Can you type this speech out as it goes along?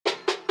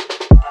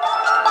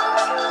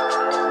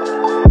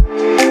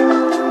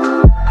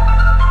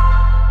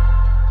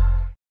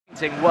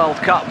Exciting World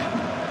Cup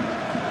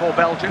for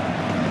Belgium.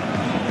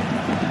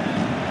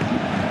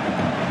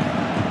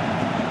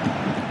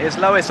 Here's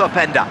Loïs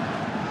Openda.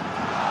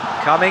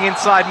 Coming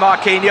inside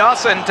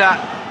Marquinhos and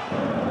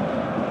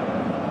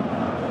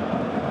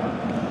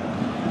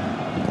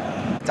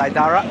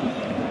Daidara.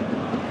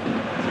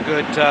 It's a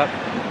good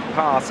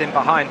pass in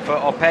behind for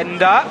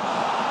Openda.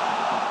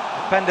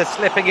 Openda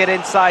slipping it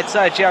inside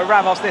Sergio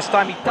Ramos. This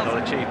time he does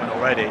an achievement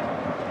already.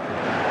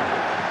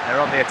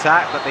 They're on the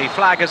attack, but the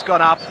flag has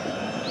gone up.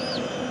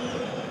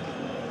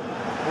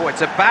 Oh,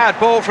 it's a bad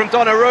ball from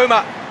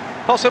Donnarumma.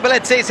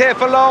 Possibilities here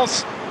for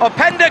Lens.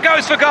 Openda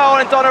goes for goal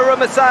and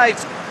Donnarumma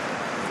saves.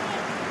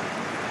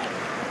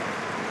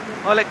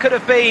 Well, it could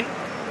have been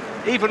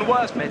even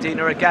worse.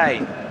 Medina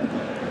again.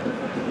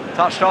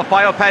 Touched off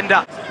by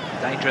Openda.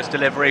 Dangerous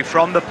delivery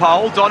from the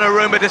pole.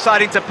 Donnarumma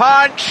deciding to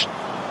punch.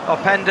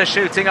 Openda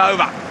shooting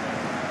over.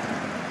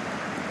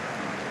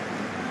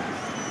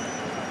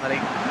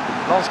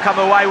 Lens come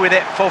away with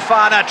it.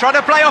 Fofana trying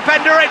to play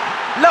Openda in.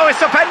 Loïs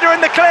Openda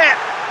in the clear.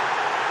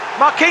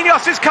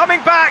 Marquinhos is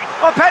coming back.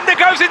 Openda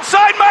goes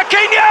inside.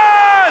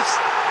 Marquinhos!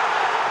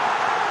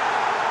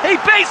 He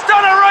beats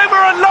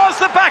Donnarumma and Lens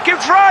the back in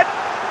front.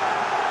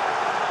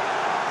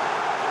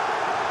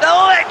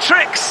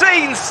 Electric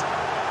scenes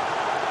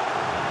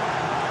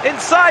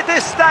inside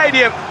this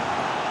stadium.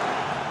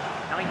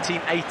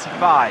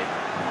 1985.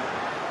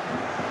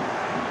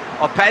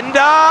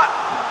 Openda.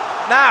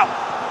 Now,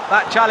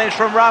 that challenge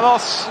from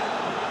Ramos.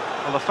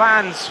 Well, the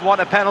fans want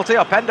a penalty.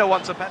 Openda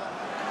wants a penalty.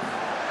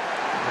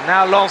 And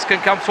now Lens can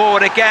come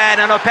forward again,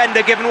 and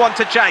Openda given one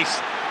to chase.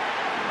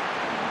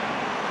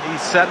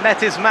 He's met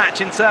his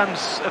match in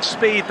terms of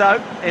speed,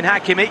 though, in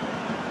Hakimi.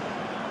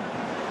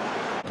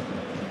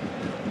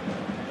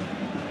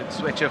 Good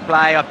switch of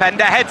play.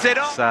 Openda heads it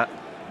off.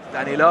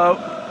 Danilo.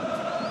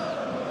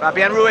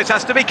 Fabian Ruiz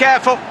has to be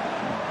careful.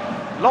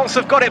 Lens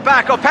have got it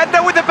back.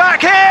 Openda with the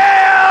back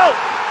heel!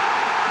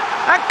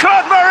 And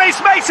Claude Maurice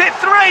makes it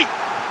 3.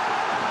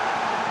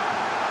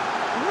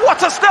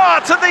 What a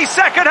start to the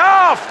second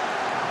half!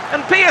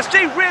 And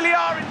PSG really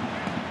are in...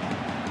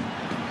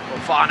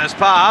 Fofana's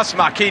pass.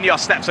 Marquinhos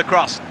steps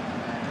across.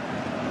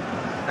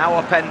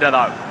 Now Openda,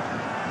 though.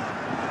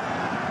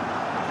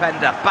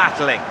 Openda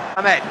battling.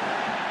 Ahmed.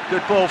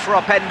 Good ball for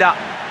Openda.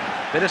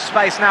 Bit of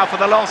space now for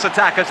the Lens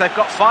attackers. They've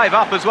got 5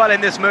 up as well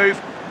in this move.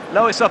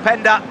 Loïs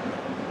Openda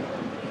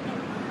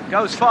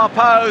goes far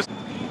post.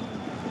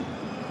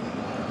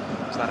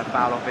 Is that a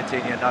foul on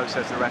Vitinha? No,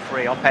 says the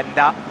referee.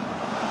 Openda.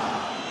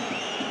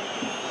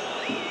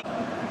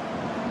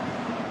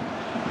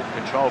 Good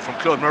control from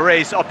Claude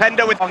Maurice.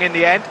 Openda with long in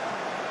the end.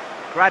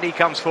 Grady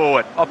comes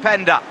forward.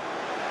 Openda.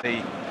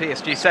 The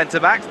PSG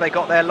centre-backs, they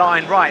got their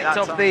line right.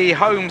 That's of the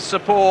home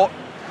support.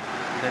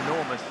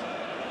 Enormous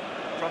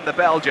from the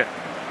Belgian.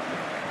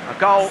 A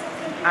goal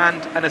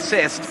and an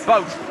assist,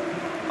 both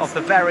of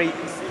the very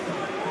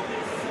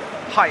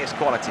highest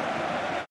quality.